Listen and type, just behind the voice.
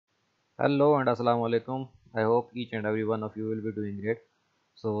Hello and assalamu alaikum. I hope each and every one of you will be doing great.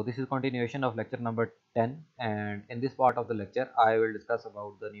 So this is continuation of lecture number 10, and in this part of the lecture I will discuss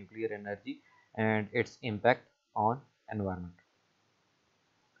about the nuclear energy and its impact on environment.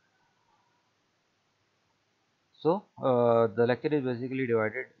 So the lecture is basically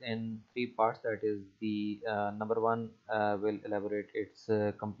divided in three parts. That is, the number one will elaborate its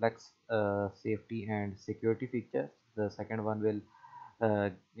complex safety and security features. The second one will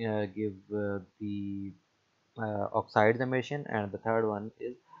give the oxides emission, and the third one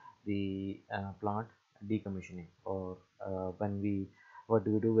is the plant decommissioning, or when we what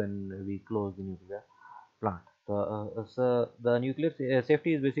do we do when we close the nuclear plant. So the nuclear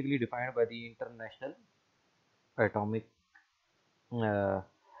safety is basically defined by the International Atomic uh,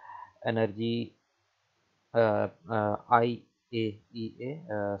 Energy, IAEA,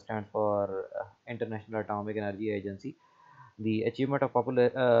 stands for International Atomic Energy Agency. The achievement of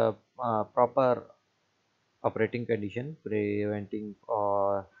proper operating condition, preventing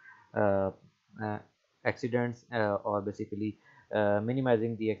or uh, uh, accidents, or basically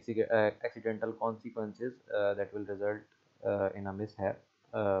minimizing the accidental consequences that will result in a mishap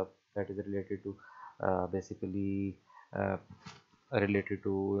that is related to basically uh,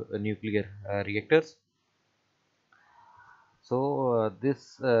 nuclear reactors. So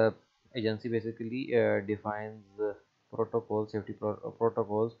this agency basically defines protocols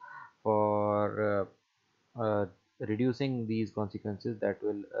for reducing these consequences that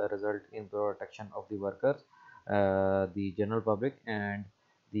will result in protection of the workers, the general public, and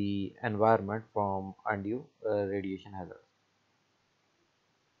the environment from undue radiation hazards.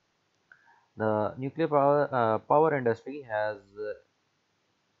 The nuclear power industry has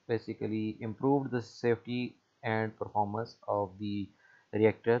basically improved the safety and performance of the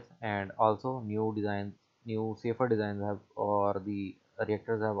reactors, and also new safer designs have, or the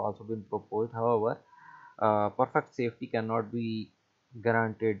reactors have also been proposed. However, perfect safety cannot be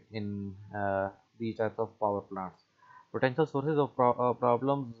guaranteed in these types of power plants. Potential sources of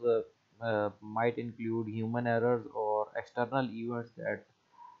problems might include human errors or external events that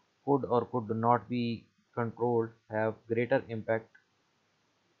could or could not be controlled, have greater impact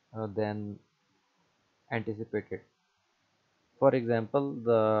than anticipated. For example,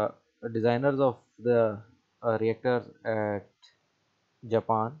 the designers of the reactors at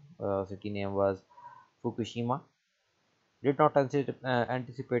Japan, city name was Fukushima, did not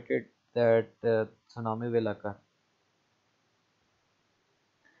anticipated that tsunami will occur.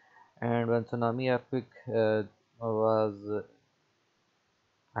 And when tsunami earthquake was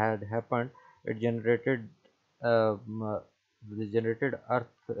had happened, it generated the generated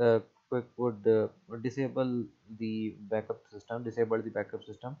earthquake would disable the backup system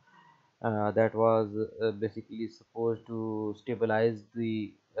that was basically supposed to stabilize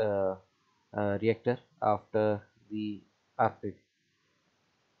the reactor after the earthquake.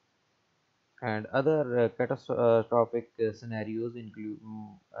 And other catastrophic scenarios include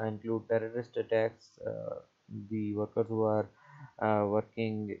terrorist attacks. The workers who are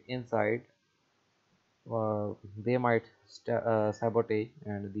working inside, they might sabotage,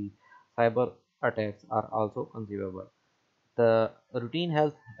 and the cyber attacks are also conceivable. The routine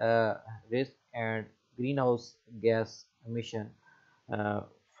health risk and greenhouse gas emission uh,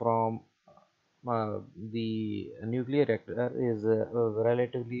 from the nuclear reactor is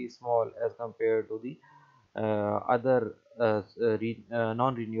relatively small as compared to the other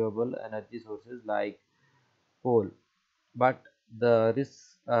non-renewable energy sources like coal, but the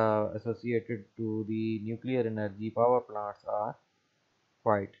risks associated to the nuclear energy power plants are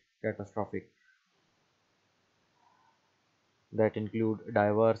quite catastrophic. That include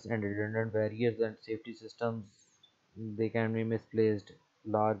diverse and redundant barriers and safety systems. They can be misplaced.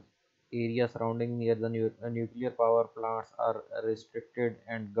 Large areas surrounding near the nuclear power plants are restricted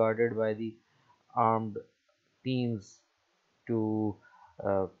and guarded by the armed teams to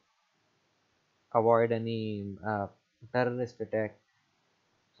uh, avoid any terrorist attack.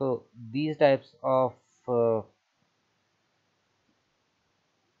 So these types of uh,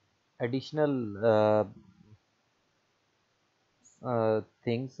 additional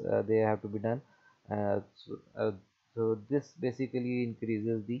things they have to be done. So this basically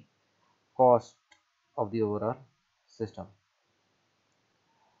increases the cost of the overall system.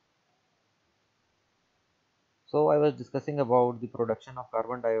 So I was discussing about the production of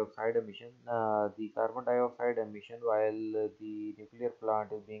carbon dioxide emission. The carbon dioxide emission while the nuclear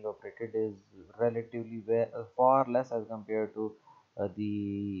plant is being operated is relatively far less as compared to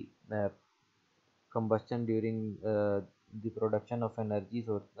the combustion during the production of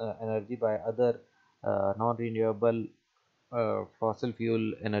energy by other non-renewable fossil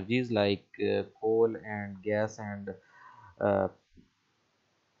fuel energies like coal and gas and uh,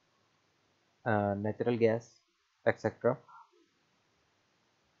 natural gas, etc.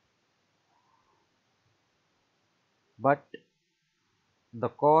 But the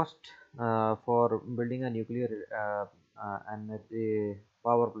cost for building a nuclear energy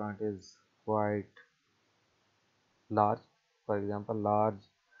power plant is quite large. For example, large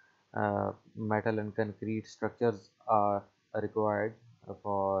metal and concrete structures are required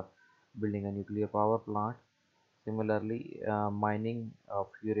for building a nuclear power plant. Similarly, mining of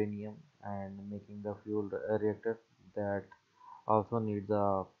uranium and making the fuel reactor, that also needs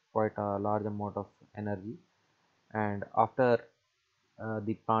a quite a large amount of energy. And after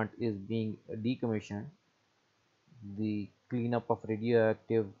the plant is being decommissioned, the cleanup of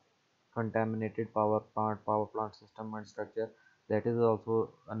radioactive contaminated power plant system and structure, that is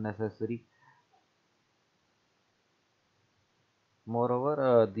also unnecessary.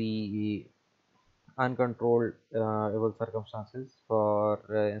 Moreover, the uncontrolled evil circumstances, for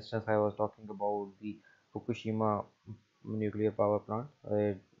instance, I was talking about the Fukushima nuclear power plant.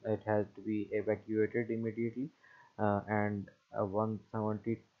 It has to be evacuated immediately, and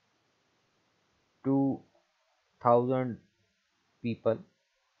 172,000 people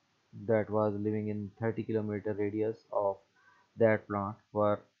that was living in 30-kilometer radius of that plant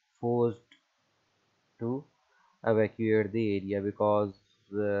were forced to evacuate the area, uh,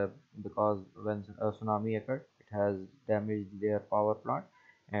 because when a tsunami occurred, it has damaged their power plant,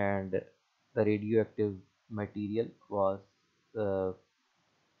 and the radioactive material was uh,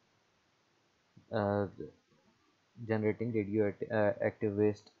 uh, generating radioactive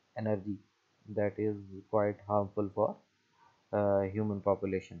waste energy that is quite harmful for human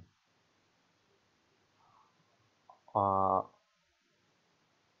population. Uh,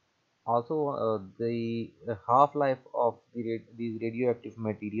 Also, the half-life of these radioactive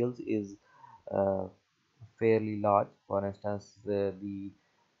materials is uh, fairly large. For instance, the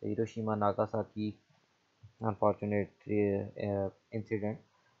Hiroshima Nagasaki unfortunate incident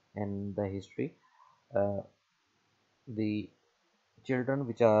in the history, uh, the children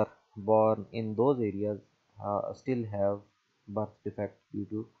which are born in those areas still have birth defect due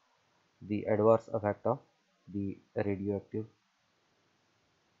to the adverse effect of the radioactive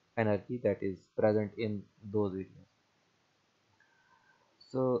energy that is present in those areas.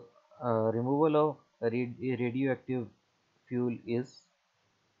 So, removal of radioactive fuel is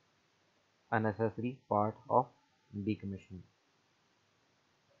a necessary part of decommissioning.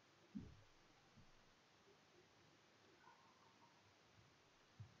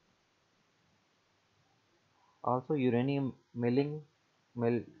 Also, uranium mill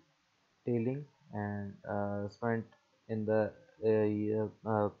tailing, and spent in the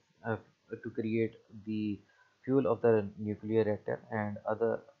yeah, to create the fuel of the nuclear reactor, and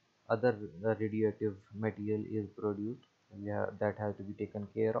other radioactive material is produced. Yeah, that has to be taken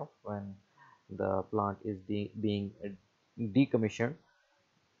care of when the plant is being decommissioned.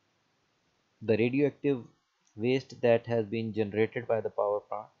 The radioactive waste that has been generated by the power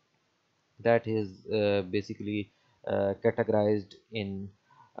plant, that is basically categorized in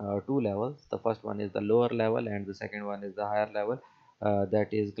two levels. The first one is the lower level, and the second one is the higher level.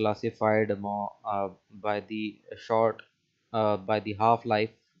 That is classified more by the by the half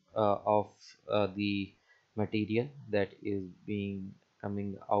life of the material that is being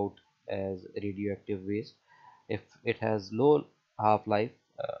coming out as radioactive waste. If it has low half life,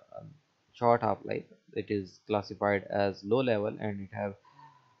 short half life, it is classified as low level, and it have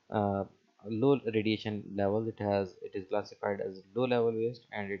uh, low radiation level, it is classified as low level waste.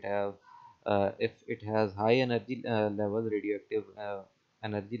 And it have if it has high energy level radioactive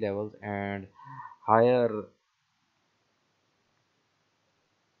energy levels and higher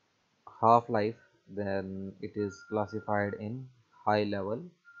half life, then it is classified in high level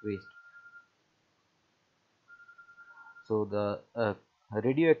waste. So the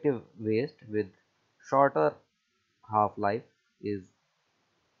radioactive waste with shorter half life is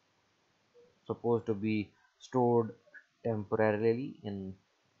supposed to be stored temporarily in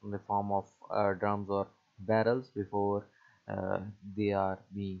the form of drums or barrels before they are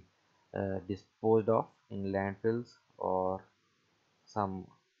being disposed of in landfills or some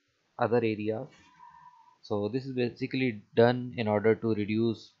other areas. So this is basically done in order to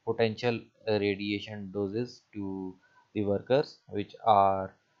reduce potential radiation doses to the workers which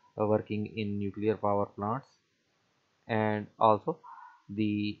are working in nuclear power plants, and also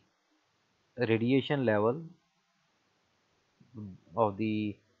the radiation level of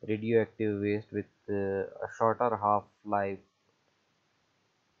the radioactive waste with a shorter half life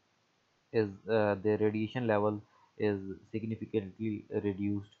is the radiation level is significantly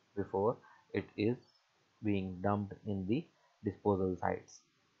reduced before it is being dumped in the disposal sites.